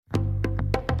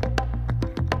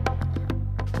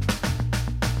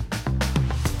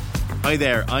Hi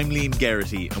there, I'm Liam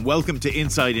Geraghty and welcome to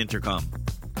Inside Intercom.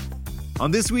 On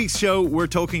this week's show, we're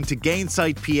talking to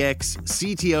Gainsight PX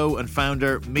CTO and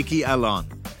founder Mickey Alon.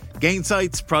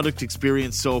 Gainsight's product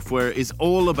experience software is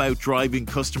all about driving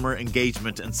customer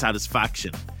engagement and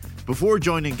satisfaction. Before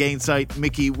joining Gainsight,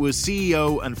 Mickey was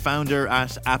CEO and founder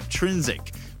at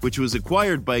Apptrinsic, which was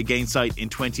acquired by Gainsight in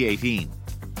 2018.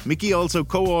 Mickey also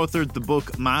co-authored the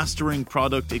book Mastering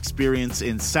Product Experience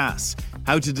in SaaS,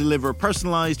 How to Deliver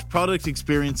Personalized Product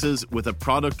Experiences with a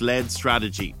Product-Led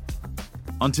Strategy.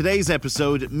 On today's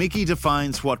episode, Mickey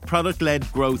defines what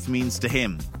product-led growth means to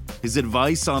him, his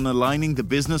advice on aligning the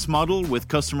business model with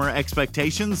customer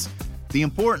expectations, the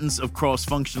importance of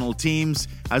cross-functional teams,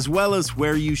 as well as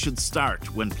where you should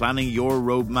start when planning your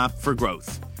roadmap for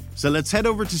growth. So let's head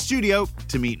over to studio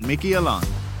to meet Mickey Alon.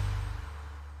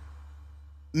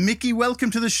 Mickey,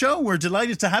 welcome to the show. We're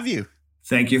delighted to have you.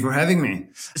 Thank you for having me.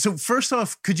 So first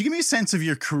off, could you give me a sense of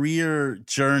your career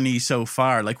journey so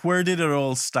far? Like, where did it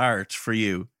all start for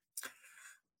you?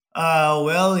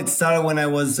 Well, it started when I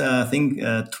was,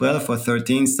 12 or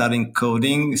 13, studying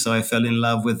coding. So I fell in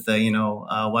love with,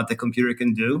 what the computer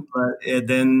can do. But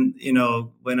then,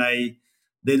 when I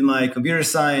did my computer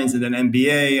science and then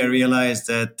MBA, I realized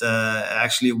that I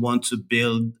actually want to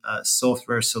build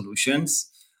software solutions.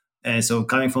 And so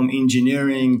coming from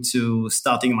engineering to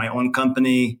starting my own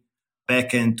company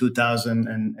back in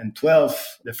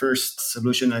 2012, the first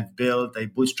solution I've built, I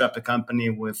bootstrapped a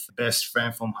company with a best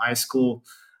friend from high school.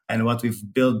 And what we've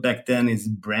built back then is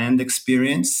brand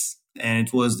experience. And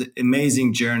it was the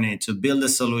amazing journey to build a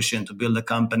solution, to build a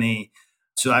company,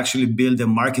 to actually build a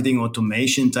marketing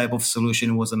automation type of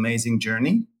solution was an amazing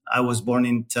journey. I was born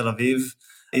in Tel Aviv,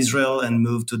 Israel, and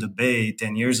moved to the Bay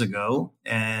 10 years ago.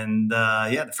 And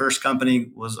the first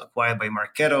company was acquired by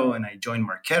Marketo, and I joined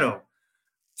Marketo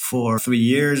for 3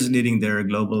 years, leading their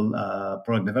global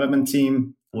product development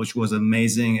team, which was an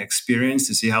amazing experience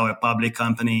to see how a public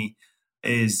company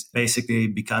is basically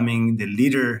becoming the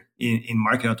leader in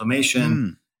marketing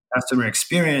automation, customer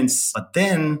experience. But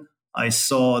then I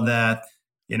saw that,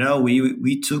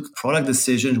 we took product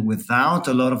decisions without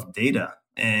a lot of data.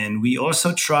 And we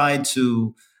also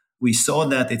we saw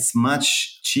that it's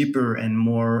much cheaper and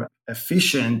more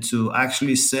efficient to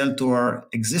actually sell to our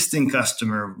existing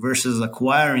customer versus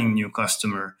acquiring new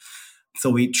customer. So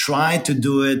we tried to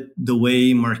do it the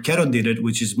way Marketo did it,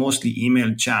 which is mostly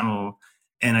email channel.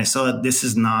 And I saw that this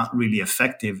is not really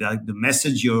effective. That the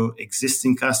message your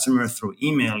existing customer through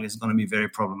email is going to be very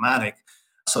problematic.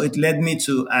 So it led me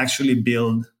to actually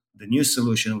build the new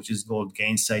solution, which is called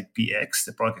Gainsight PX,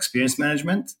 the product experience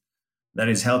management, that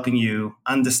is helping you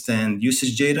understand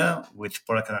usage data with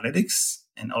product analytics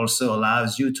and also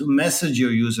allows you to message your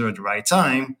user at the right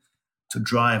time to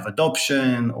drive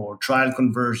adoption or trial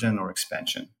conversion or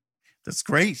expansion. That's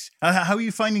great. How are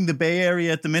you finding the Bay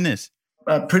Area at the minute?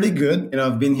 Pretty good.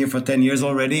 I've been here for 10 years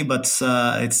already, but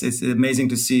it's amazing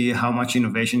to see how much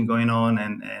innovation going on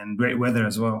and great weather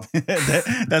as well.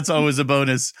 That's always a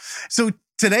bonus. So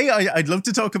today, I'd love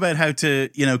to talk about how to,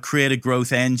 create a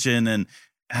growth engine and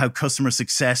how customer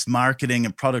success, marketing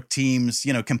and product teams,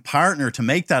 can partner to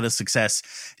make that a success.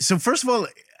 So first of all,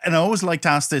 and I always like to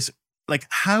ask this,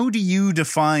 how do you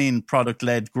define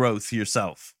product-led growth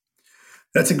yourself?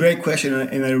 That's a great question.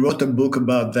 And I wrote a book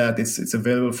about that. It's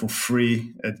available for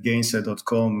free at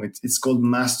gainsight.com. It's called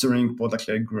Mastering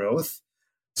Product-Led Growth.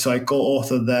 So I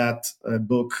co-authored that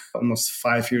book almost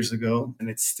 5 years ago, and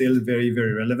it's still very,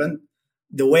 very relevant.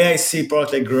 The way I see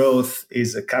product-led growth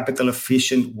is a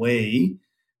capital-efficient way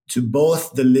to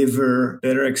both deliver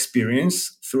better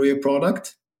experience through your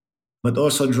product, but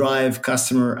also drive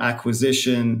customer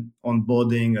acquisition,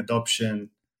 onboarding,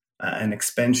 adoption, and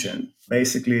expansion.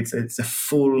 Basically, it's a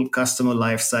full customer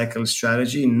lifecycle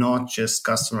strategy, not just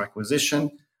customer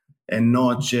acquisition and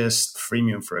not just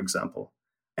freemium, for example.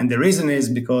 And the reason is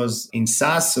because in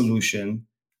SaaS solution,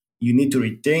 you need to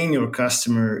retain your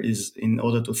customer is in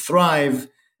order to thrive.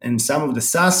 And some of the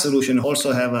SaaS solution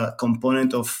also have a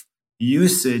component of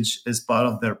usage as part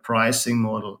of their pricing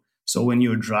model. So when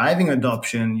you're driving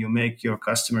adoption, you make your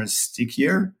customers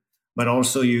stickier, but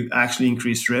also you actually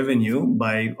increase revenue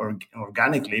by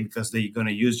organically because they're going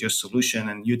to use your solution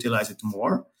and utilize it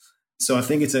more. So I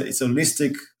think it's a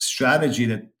holistic strategy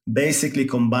that basically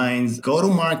combines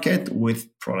go-to-market with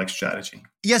product strategy.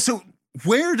 Yeah. So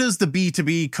where does the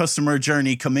B2B customer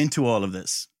journey come into all of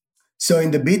this? So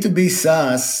in the B2B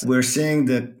SaaS, we're seeing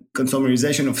the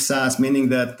consumerization of SaaS, meaning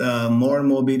that more and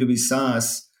more B2B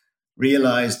SaaS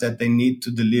realize that they need to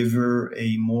deliver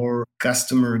a more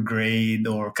customer grade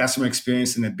or customer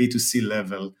experience in a B2C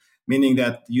level, meaning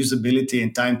that usability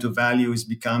and time to value is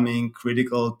becoming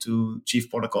critical to chief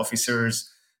product officers.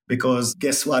 Because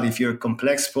guess what? If you're a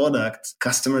complex product,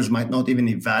 customers might not even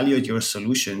evaluate your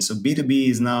solution. So B2B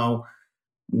is now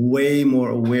way more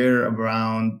aware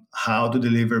around how to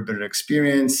deliver better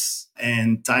experience,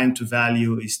 and time to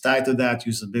value is tied to that.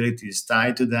 Usability is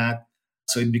tied to that.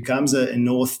 So it becomes a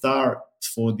North Star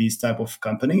for these type of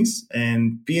companies.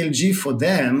 And PLG for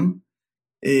them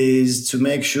is to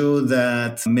make sure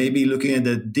that maybe looking at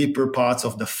the deeper parts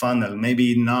of the funnel,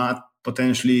 maybe not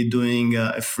potentially doing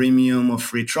a freemium or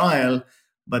free trial,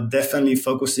 but definitely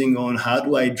focusing on how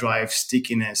do I drive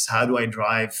stickiness? How do I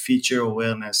drive feature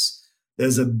awareness?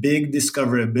 There's a big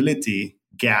discoverability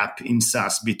gap in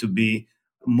SaaS B2B.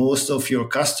 Most of your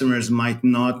customers might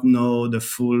not know the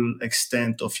full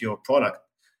extent of your product.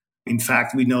 In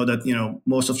fact, we know that,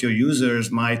 most of your users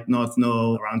might not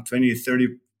know around 20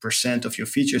 to 30% of your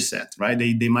feature set, right?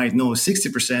 They might know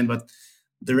 60%, but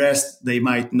the rest they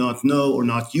might not know or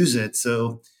not use it.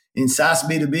 So in SaaS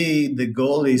B2B, the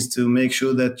goal is to make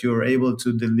sure that you're able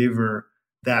to deliver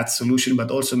that solution, but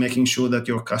also making sure that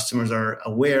your customers are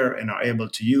aware and are able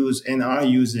to use and are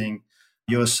using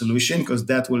your solution, because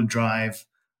that will drive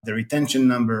the retention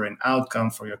number and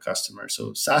outcome for your customers.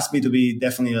 So SaaS B2B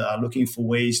definitely are looking for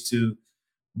ways to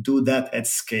do that at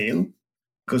scale,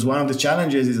 because one of the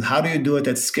challenges is how do you do it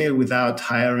at scale without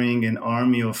hiring an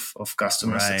army of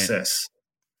customer success?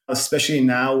 Especially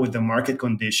now with the market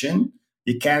condition,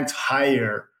 you can't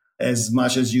hire as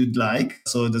much as you'd like.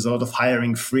 So there's a lot of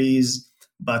hiring freeze,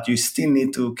 but you still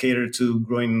need to cater to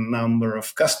growing number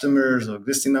of customers or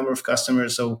existing number of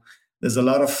customers. So there's a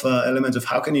lot of elements of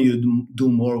how can you do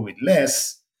more with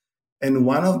less. And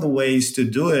one of the ways to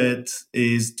do it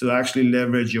is to actually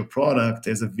leverage your product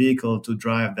as a vehicle to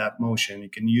drive that motion. You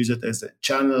can use it as a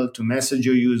channel to message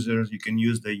your users. You can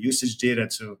use the usage data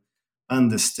to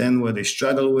understand what they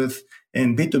struggle with.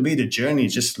 And B2B, the journey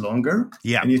is just longer.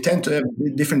 Yeah. And you tend to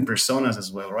have different personas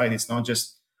as well, right? It's not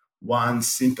just one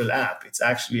simple app. It's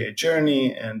actually a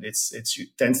journey, and it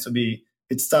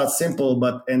starts simple,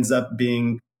 but ends up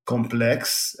being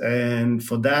complex. And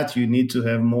for that, you need to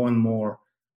have more and more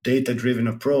data-driven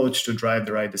approach to drive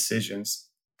the right decisions.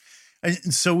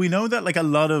 So we know that a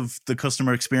lot of the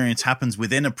customer experience happens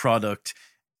within a product.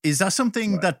 Is that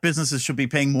something that businesses should be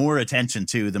paying more attention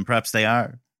to than perhaps they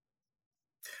are?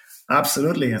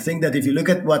 Absolutely. I think that if you look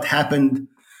at what happened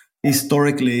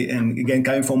historically, and again,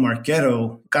 coming from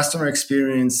Marketo, customer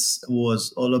experience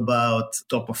was all about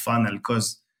top of funnel,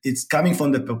 because it's coming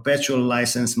from the perpetual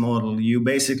license model. You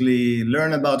basically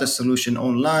learn about a solution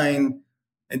online,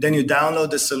 and then you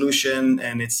download the solution,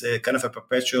 and it's a kind of a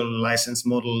perpetual license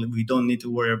model. We don't need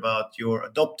to worry about your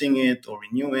adopting it or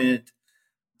renewing it.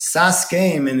 SaaS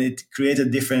came and it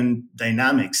created different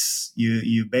dynamics.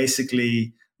 You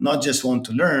basically not just want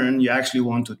to learn, you actually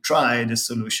want to try the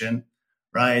solution,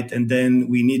 right? And then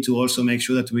we need to also make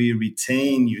sure that we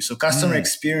retain you. So customer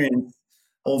experience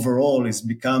overall is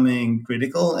becoming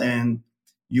critical, and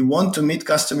you want to meet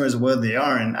customers where they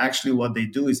are, and actually what they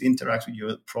do is interact with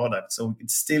your product. So we can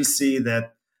still see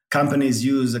that companies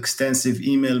use extensive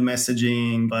email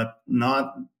messaging, but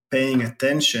not paying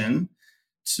attention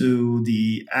to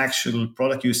the actual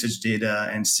product usage data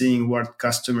and seeing what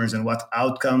customers and what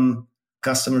outcome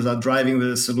customers are driving with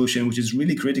the solution, which is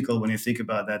really critical when you think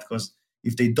about that. Because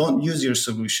if they don't use your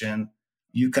solution,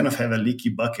 you kind of have a leaky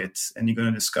bucket, and you're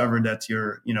going to discover that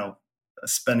you're,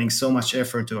 spending so much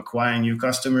effort to acquire new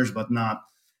customers, but not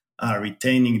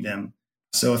retaining them.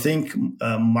 So I think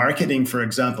marketing, for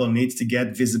example, needs to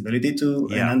get visibility to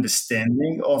an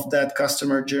understanding of that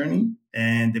customer journey.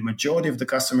 And the majority of the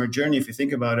customer journey, if you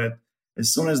think about it,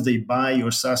 as soon as they buy your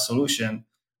SaaS solution,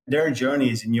 their journey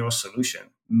is in your solution.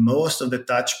 Most of the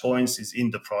touch points is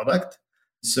in the product.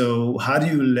 So how do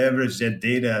you leverage that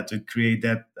data to create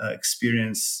that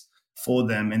experience for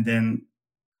them? And then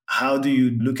how do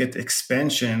you look at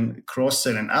expansion,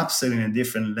 cross-sell, and upsell in a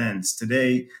different lens?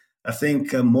 Today, I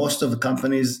think most of the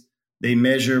companies, they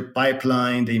measure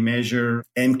pipeline, they measure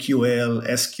MQL,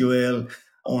 SQL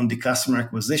on the customer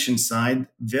acquisition side.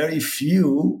 Very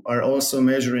few are also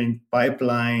measuring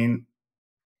pipeline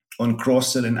on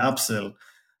cross-sell and upsell.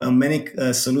 Many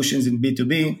solutions in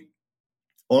B2B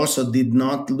also did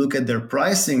not look at their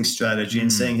pricing strategy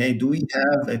and saying, hey, do we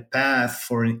have a path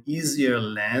for an easier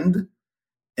land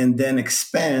and then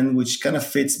expand, which kind of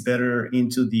fits better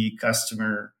into the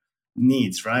customer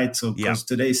needs, right? So because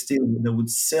today still they would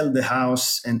sell the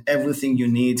house and everything you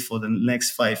need for the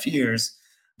next 5 years,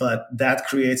 but that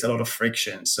creates a lot of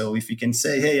friction. So if you can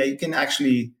say, hey,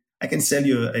 I can sell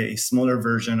you a smaller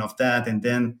version of that, and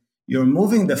then you're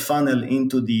moving the funnel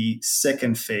into the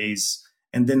second phase,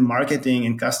 And then marketing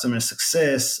and customer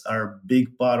success are a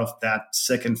big part of that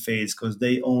second phase because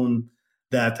they own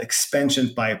that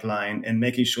expansion pipeline and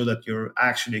making sure that you're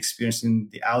actually experiencing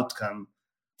the outcome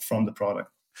from the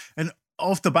product. And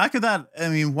off the back of that, I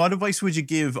mean, what advice would you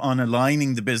give on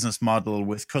aligning the business model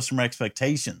with customer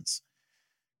expectations?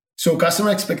 So customer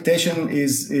expectation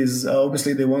is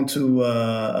obviously they want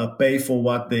to pay for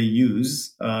what they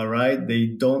use, right? They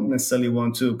don't necessarily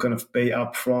want to kind of pay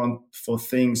upfront for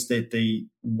things that they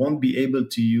won't be able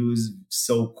to use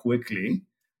so quickly,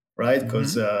 right?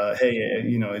 Because hey,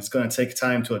 it's going to take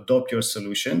time to adopt your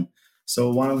solution. So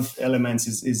one of the elements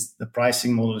is the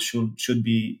pricing model should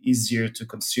be easier to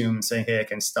consume, saying, hey, I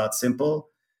can start simple.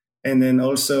 And then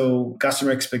also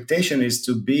customer expectation is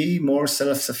to be more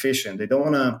self-sufficient. They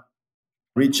don't want to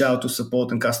reach out to support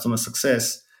and customer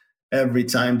success every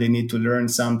time they need to learn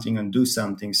something and do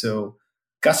something. So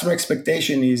customer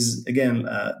expectation is, again,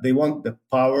 they want the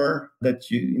power that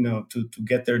to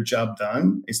get their job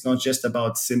done. It's not just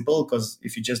about simple, because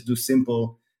if you just do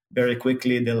simple, very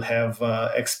quickly they'll have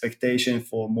expectation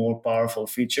for more powerful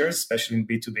features, especially in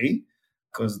B2B,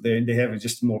 because they have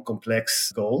just more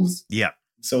complex goals. Yeah.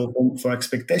 So from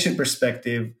expectation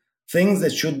perspective, things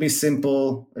that should be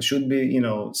simple, should be,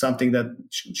 something that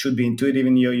should be intuitive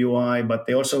in your UI, but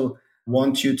they also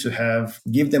want you to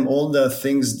give them all the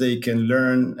things they can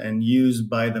learn and use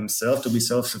by themselves to be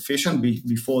self-sufficient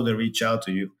before they reach out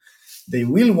to you. They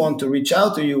will want to reach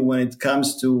out to you when it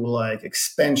comes to like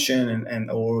expansion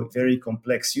and or very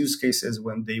complex use cases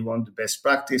when they want the best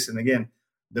practice. And again,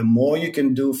 the more you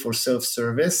can do for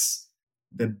self-service,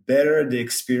 the better the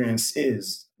experience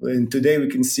is. And today we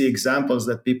can see examples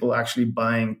that people actually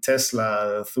buying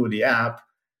Tesla through the app.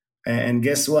 And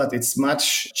guess what? It's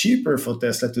much cheaper for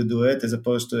Tesla to do it as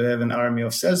opposed to have an army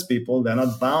of salespeople. They're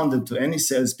not bounded to any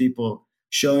salespeople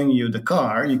showing you the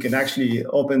car. You can actually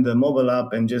open the mobile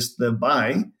app and just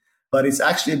buy, but it's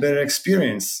actually a better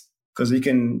experience because you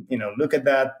can, look at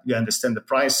that. You understand the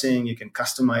pricing. You can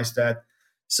customize that.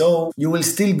 So you will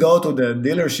still go to the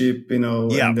dealership,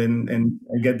 and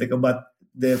get but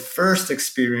the first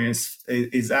experience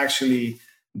is actually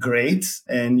great.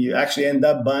 And you actually end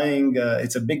up buying,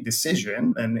 it's a big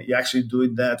decision. And you actually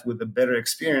do that with a better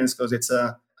experience because it's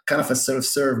a kind of a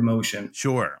self-serve motion.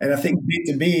 Sure. And I think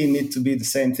B2B need to be the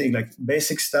same thing. Like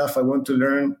basic stuff I want to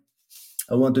learn,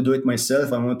 I want to do it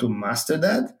myself. I want to master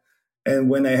that. And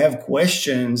when I have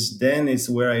questions, then it's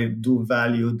where I do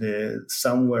value the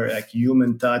somewhere like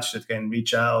human touch that can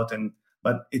reach out.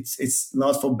 But it's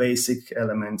not for basic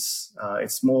elements.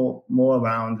 It's more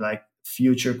around like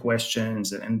future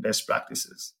questions and best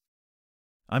practices.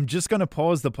 I'm just going to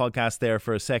pause the podcast there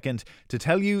for a second to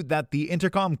tell you that the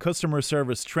Intercom Customer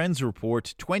Service Trends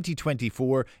Report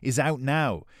 2024 is out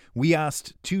now. We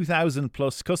asked 2,000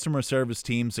 plus customer service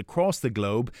teams across the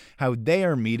globe how they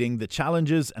are meeting the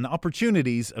challenges and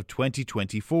opportunities of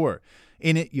 2024.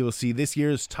 In it, you'll see this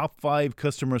year's top 5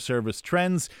 customer service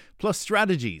trends, plus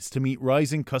strategies to meet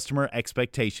rising customer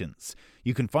expectations.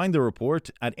 You can find the report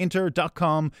at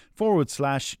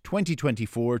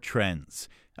inter.com/2024 trends.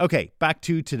 Okay, back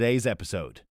to today's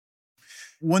episode.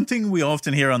 One thing we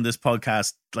often hear on this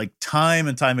podcast, like time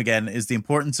and time again, is the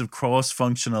importance of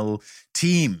cross-functional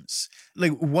teams.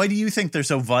 Like, why do you think they're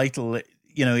so vital,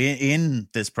 in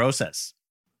this process?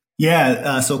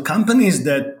 Yeah, so companies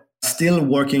that still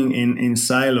working in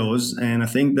silos, and I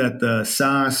think that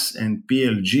SaaS and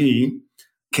PLG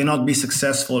cannot be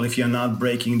successful if you're not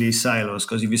breaking these silos.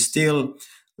 Because if you still,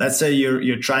 let's say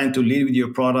you're trying to lead with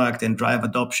your product and drive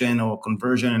adoption or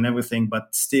conversion and everything,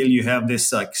 but still you have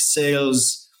this like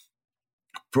sales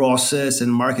process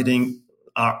and marketing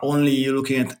are only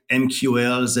looking at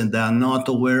MQLs and they are not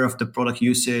aware of the product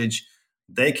usage.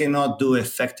 They cannot do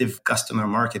effective customer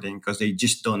marketing because they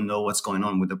just don't know what's going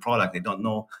on with the product. They don't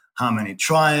know how many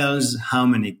trials, how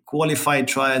many qualified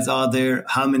trials are there,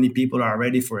 how many people are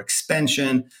ready for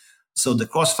expansion. So the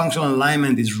cross-functional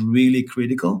alignment is really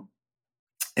critical.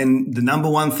 And the number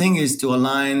one thing is to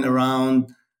align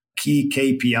around key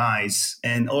KPIs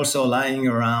and also aligning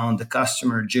around the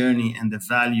customer journey and the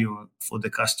value for the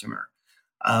customer.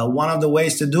 One of the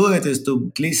ways to do it is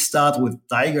to at least start with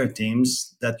tiger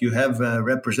teams that you have a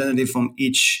representative from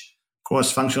each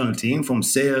cross-functional team, from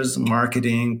sales,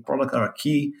 marketing, product are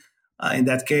key, in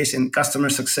that case, in customer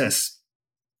success.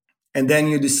 And then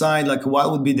you decide like what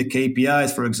would be the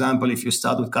KPIs. For example, if you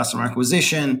start with customer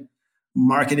acquisition,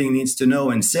 marketing needs to know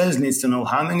and sales needs to know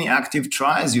how many active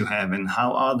trials you have and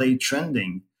how are they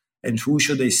trending and who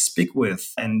should they speak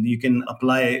with. And you can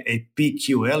apply a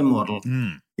PQL model.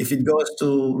 If it goes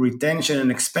to retention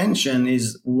and expansion,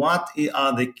 is what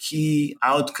are the key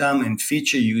outcome and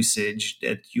feature usage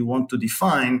that you want to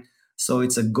define. So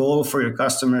it's a goal for your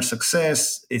customer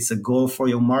success. It's a goal for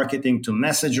your marketing to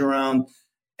message around.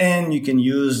 And you can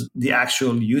use the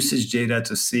actual usage data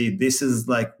to see this is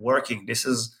like working. This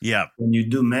is when you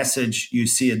do message, you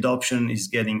see adoption is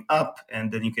getting up,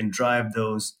 and then you can drive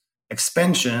those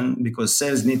expansion because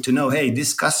sales need to know, hey,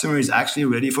 this customer is actually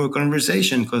ready for a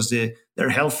conversation because they're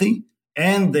healthy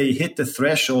and they hit the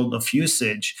threshold of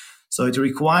usage. So it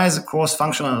requires a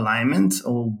cross-functional alignment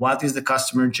of what is the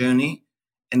customer journey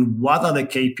and what are the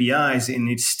KPIs in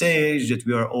each stage that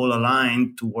we are all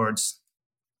aligned towards.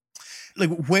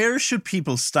 Like, where should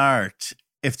people start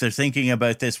if they're thinking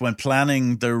about this when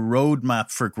planning their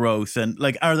roadmap for growth? And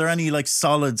like, are there any like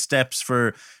solid steps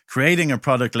for creating a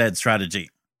product-led strategy?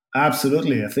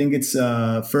 Absolutely. I think it's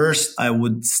first, I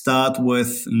would start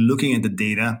with looking at the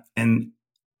data and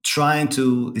trying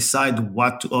to decide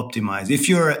what to optimize. If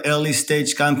you're an early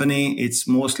stage company, it's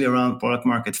mostly around product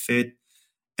market fit.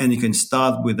 And you can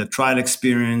start with a trial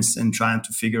experience and trying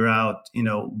to figure out,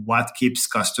 what keeps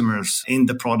customers in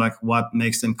the product, what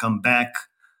makes them come back.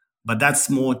 But that's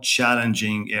more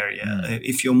challenging area.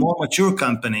 If you're a more mature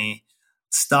company,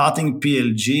 starting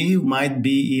PLG might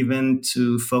be even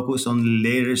to focus on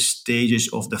later stages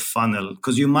of the funnel,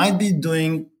 because you might be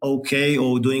doing okay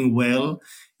or doing well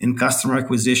in customer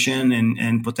acquisition,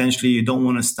 and potentially you don't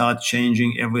want to start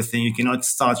changing everything. You cannot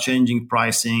start changing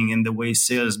pricing and the way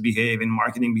sales behave and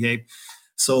marketing behave.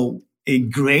 So a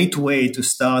great way to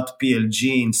start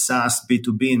PLG in SaaS,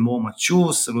 B2B, and more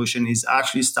mature solution is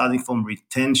actually starting from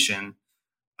retention,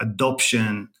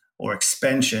 adoption, or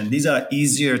expansion. These are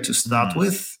easier to start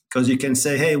with because you can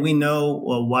say, hey, we know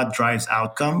what drives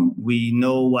outcome. We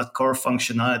know what core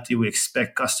functionality we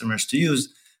expect customers to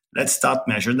use. Let's start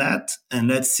measure that, and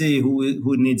let's see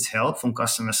who needs help from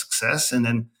customer success, and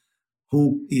then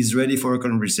who is ready for a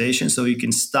conversation. So you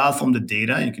can start from the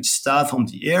data. You can start from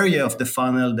the area of the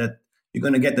funnel that you're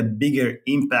going to get a bigger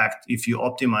impact if you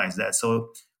optimize that.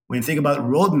 So when you think about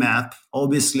roadmap,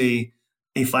 obviously,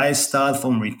 if I start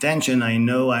from retention, I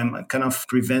know I'm kind of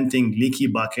preventing leaky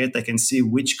bucket. I can see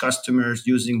which customers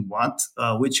using what,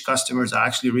 which customers are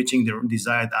actually reaching their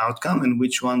desired outcome and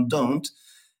which one don't.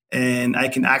 And I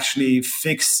can actually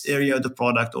fix area of the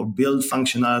product or build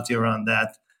functionality around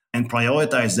that and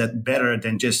prioritize that better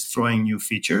than just throwing new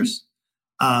features.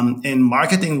 And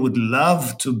marketing would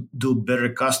love to do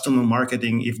better customer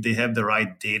marketing if they have the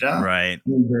right data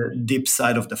in the deep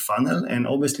side of the funnel. And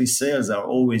obviously sales are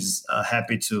always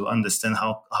happy to understand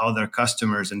how their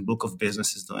customers and book of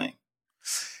business is doing.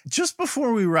 Just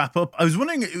before we wrap up, I was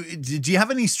wondering, do you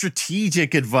have any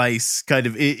strategic advice kind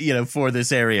of, for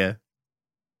this area?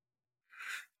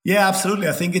 Yeah, absolutely.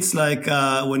 I think it's like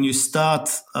when you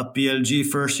start a PLG,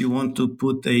 first you want to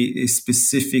put a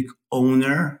specific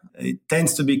owner. It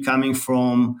tends to be coming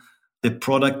from the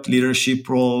product leadership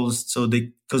roles. So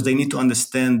because they need to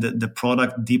understand the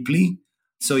product deeply.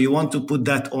 So you want to put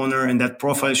that owner, and that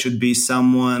profile should be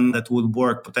someone that would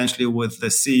work potentially with the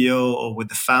CEO or with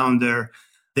the founder.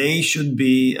 They should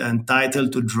be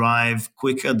entitled to drive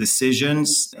quicker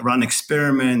decisions, run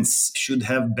experiments, should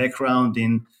have background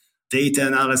in data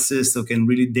analysis, so can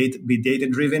really be data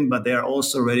driven, but they are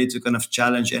also ready to kind of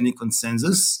challenge any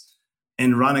consensus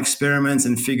and run experiments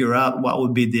and figure out what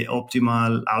would be the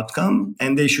optimal outcome.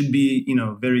 And they should be,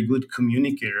 very good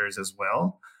communicators as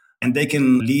well. And they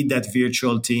can lead that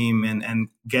virtual team and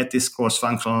get this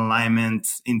cross-functional alignment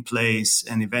in place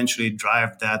and eventually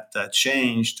drive that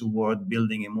change toward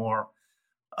building a more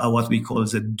what we call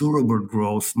as a durable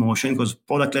growth motion, because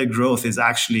product-led growth is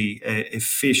actually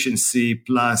efficiency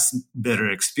plus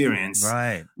better experience,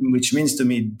 right? Which means to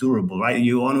me durable, right?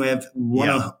 You want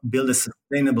to build a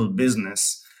sustainable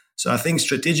business. So I think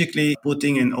strategically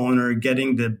putting an owner,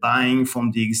 getting the buying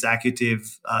from the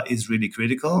executive is really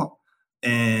critical,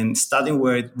 and starting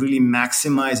where it really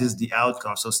maximizes the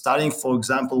outcome. So starting, for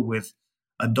example, with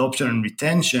adoption and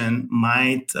retention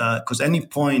might, because any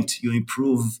point you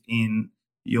improve in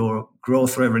your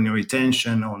growth revenue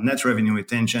retention or net revenue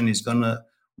retention is going to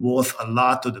worth a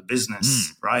lot to the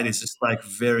business, right? It's just like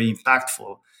very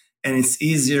impactful. And it's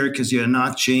easier because you're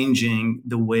not changing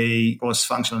the way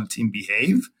cross-functional team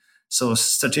behave. So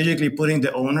strategically putting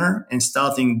the owner and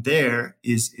starting there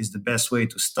is the best way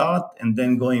to start, and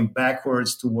then going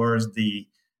backwards towards the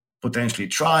potentially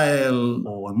trial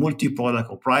or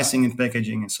multi-product or pricing and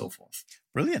packaging and so forth.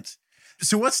 Brilliant.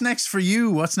 So what's next for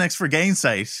you? What's next for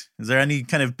Gainsight? Is there any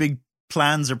kind of big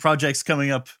plans or projects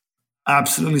coming up?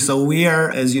 Absolutely. So we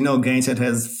are, as you know, Gainsight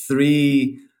has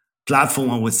 3 platform,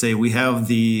 I would say. We have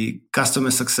the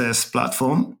customer success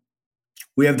platform.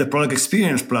 We have the product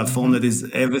experience platform that is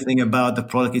everything about the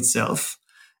product itself.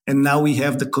 And now we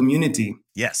have the community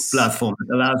platform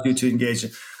that allows you to engage.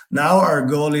 Now our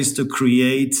goal is to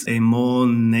create a more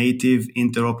native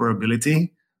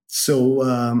interoperability. So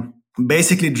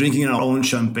basically drinking our own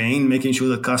champagne, making sure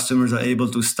that customers are able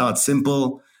to start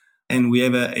simple. And we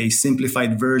have a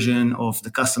simplified version of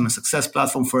the customer success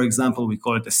platform, for example. We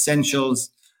call it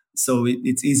Essentials. So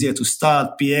it's easier to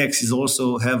start. PX is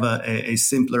also have a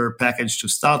simpler package to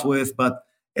start with. But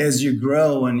as you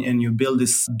grow and you build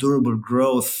this durable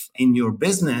growth in your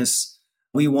business,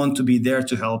 we want to be there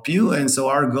to help you. And so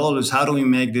our goal is, how do we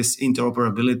make this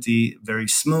interoperability very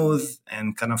smooth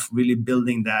and kind of really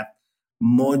building that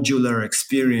modular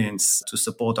experience to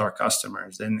support our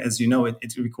customers. And as you know,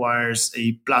 it requires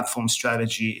a platform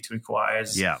strategy. It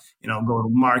requires, go to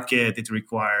market. It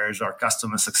requires our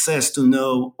customer success to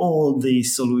know all the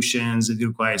solutions. It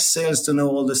requires sales to know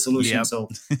all the solutions. So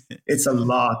it's a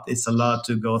lot. It's a lot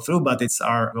to go through, but it's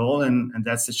our goal. And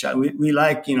that's the challenge. We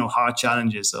like, hard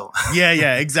challenges. So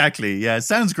yeah, exactly. Yeah,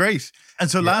 sounds great. And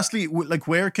so lastly, like,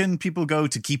 where can people go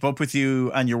to keep up with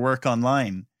you and your work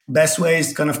online? Best way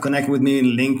is kind of connect with me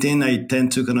in LinkedIn. I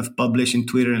tend to kind of publish in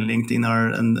Twitter and LinkedIn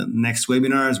and the next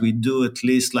webinars. We do at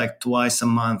least like twice a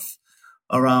month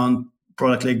around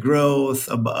product-led growth,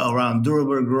 around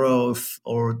durable growth,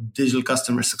 or digital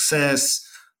customer success.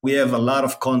 We have a lot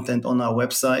of content on our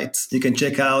website you can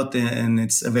check out, and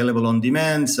it's available on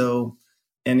demand. So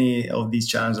any of these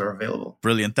channels are available.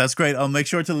 Brilliant. That's great. I'll make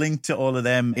sure to link to all of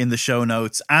them in the show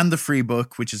notes and the free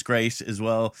book, which is great as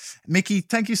well. Mickey,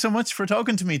 thank you so much for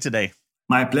talking to me today.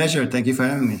 My pleasure. Thank you for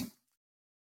having me.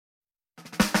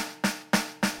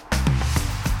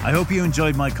 I hope you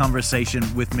enjoyed my conversation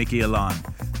with Mickey Alon.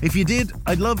 If you did,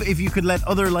 I'd love if you could let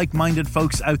other like-minded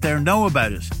folks out there know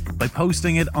about it by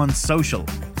posting it on social.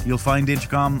 You'll find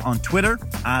Intercom on Twitter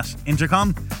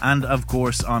 @Intercom and, of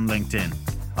course, on LinkedIn.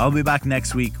 I'll be back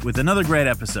next week with another great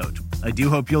episode. I do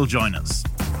hope you'll join us.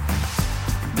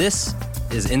 This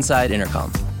is Inside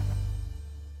Intercom.